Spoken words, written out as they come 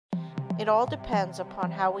It all depends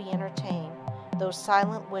upon how we entertain those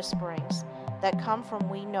silent whisperings that come from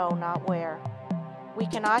we know not where. We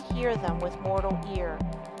cannot hear them with mortal ear,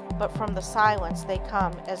 but from the silence they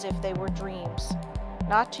come as if they were dreams,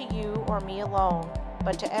 not to you or me alone,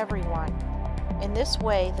 but to everyone. In this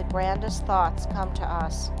way the grandest thoughts come to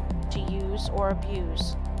us, to use or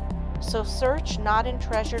abuse. So search not in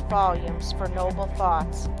treasured volumes for noble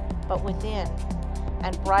thoughts, but within,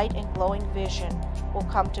 and bright and glowing vision will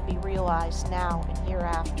come to be realized now and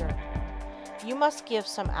hereafter. You must give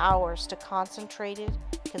some hours to concentrated,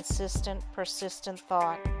 consistent, persistent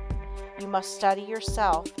thought. You must study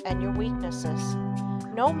yourself and your weaknesses.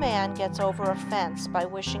 No man gets over a fence by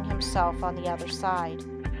wishing himself on the other side.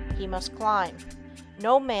 He must climb.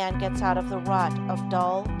 No man gets out of the rut of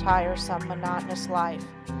dull, tiresome, monotonous life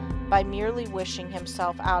by merely wishing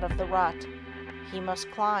himself out of the rut. He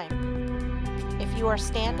must climb. If you are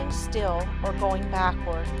standing still or going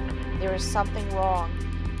backward, there is something wrong.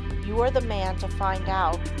 You are the man to find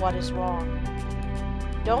out what is wrong.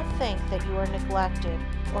 Don't think that you are neglected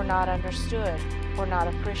or not understood or not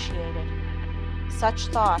appreciated. Such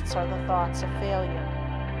thoughts are the thoughts of failure.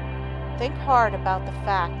 Think hard about the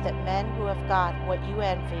fact that men who have got what you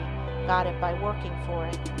envy got it by working for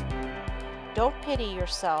it. Don't pity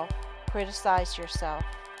yourself, criticize yourself.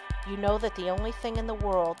 You know that the only thing in the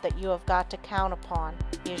world that you have got to count upon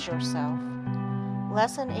is yourself.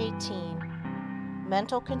 Lesson 18.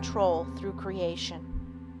 Mental Control Through Creation.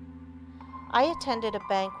 I attended a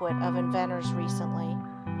banquet of inventors recently.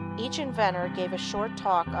 Each inventor gave a short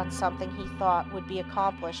talk on something he thought would be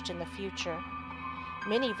accomplished in the future.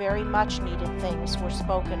 Many very much needed things were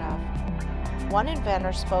spoken of. One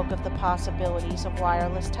inventor spoke of the possibilities of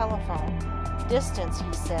wireless telephone. Distance,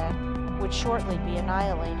 he said, would shortly be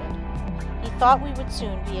annihilated. He thought we would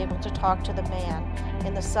soon be able to talk to the man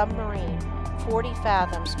in the submarine 40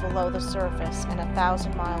 fathoms below the surface and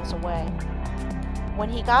 1,000 miles away. When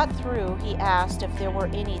he got through, he asked if there were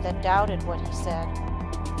any that doubted what he said.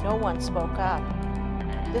 No one spoke up.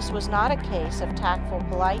 This was not a case of tactful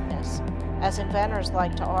politeness, as inventors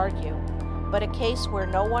like to argue, but a case where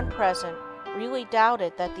no one present really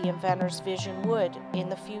doubted that the inventor's vision would, in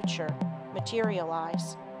the future,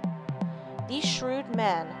 materialize. These shrewd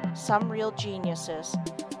men, some real geniuses,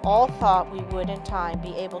 all thought we would in time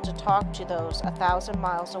be able to talk to those 1,000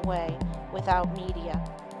 miles away without media.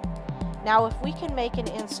 Now, if we can make an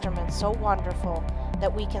instrument so wonderful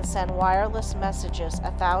that we can send wireless messages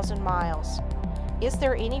 1,000 miles, is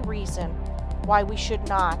there any reason why we should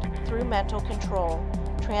not, through mental control,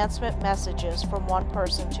 transmit messages from one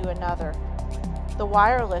person to another? The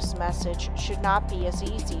wireless message should not be as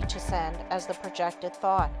easy to send as the projected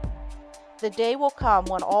thought. The day will come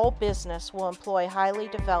when all business will employ highly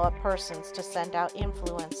developed persons to send out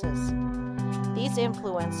influences. These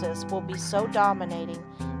influences will be so dominating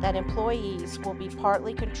that employees will be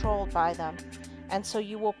partly controlled by them, and so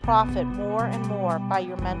you will profit more and more by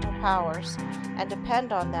your mental powers and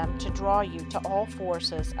depend on them to draw you to all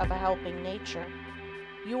forces of a helping nature.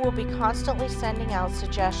 You will be constantly sending out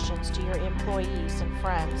suggestions to your employees and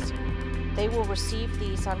friends. They will receive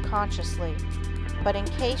these unconsciously, but in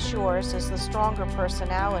case yours is the stronger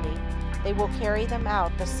personality, they will carry them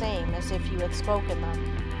out the same as if you had spoken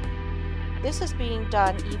them. This is being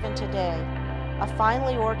done even today. A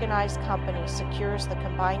finely organized company secures the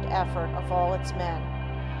combined effort of all its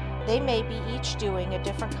men. They may be each doing a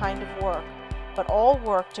different kind of work, but all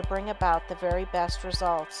work to bring about the very best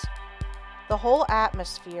results. The whole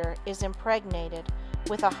atmosphere is impregnated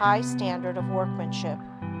with a high standard of workmanship.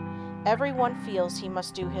 Everyone feels he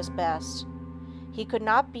must do his best. He could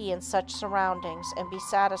not be in such surroundings and be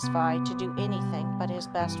satisfied to do anything but his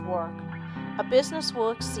best work. A business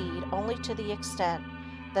will exceed only to the extent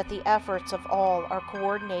that the efforts of all are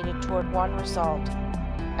coordinated toward one result.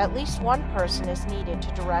 At least one person is needed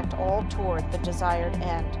to direct all toward the desired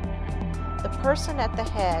end. The person at the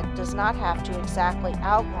head does not have to exactly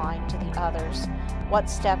outline to the others what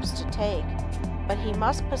steps to take, but he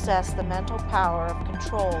must possess the mental power of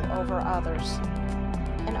control over others.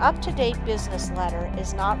 An up-to-date business letter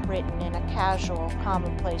is not written in a casual,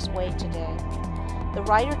 commonplace way today. The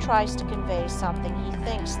writer tries to convey something he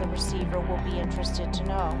thinks the receiver will be interested to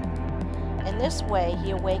know. In this way,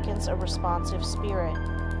 he awakens a responsive spirit.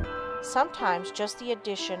 Sometimes just the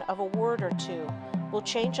addition of a word or two will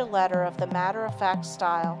change a letter of the matter-of-fact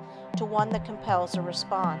style to one that compels a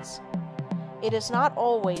response. It is not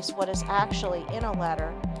always what is actually in a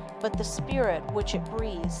letter, but the spirit which it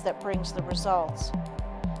breathes that brings the results.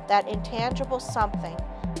 That intangible something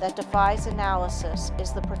that defies analysis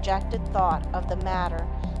is the projected thought of the matter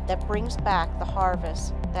that brings back the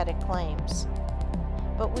harvest that it claims.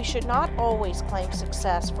 But we should not always claim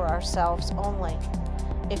success for ourselves only.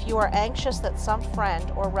 If you are anxious that some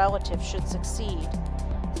friend or relative should succeed,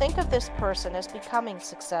 think of this person as becoming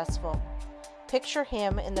successful. Picture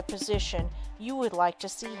him in the position you would like to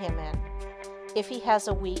see him in. If he has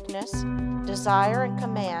a weakness, desire and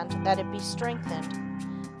command that it be strengthened.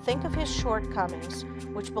 Think of his shortcomings,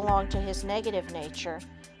 which belong to his negative nature,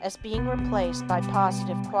 as being replaced by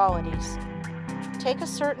positive qualities. Take a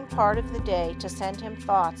certain part of the day to send him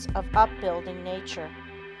thoughts of upbuilding nature.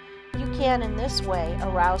 You can in this way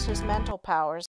arouse his mental powers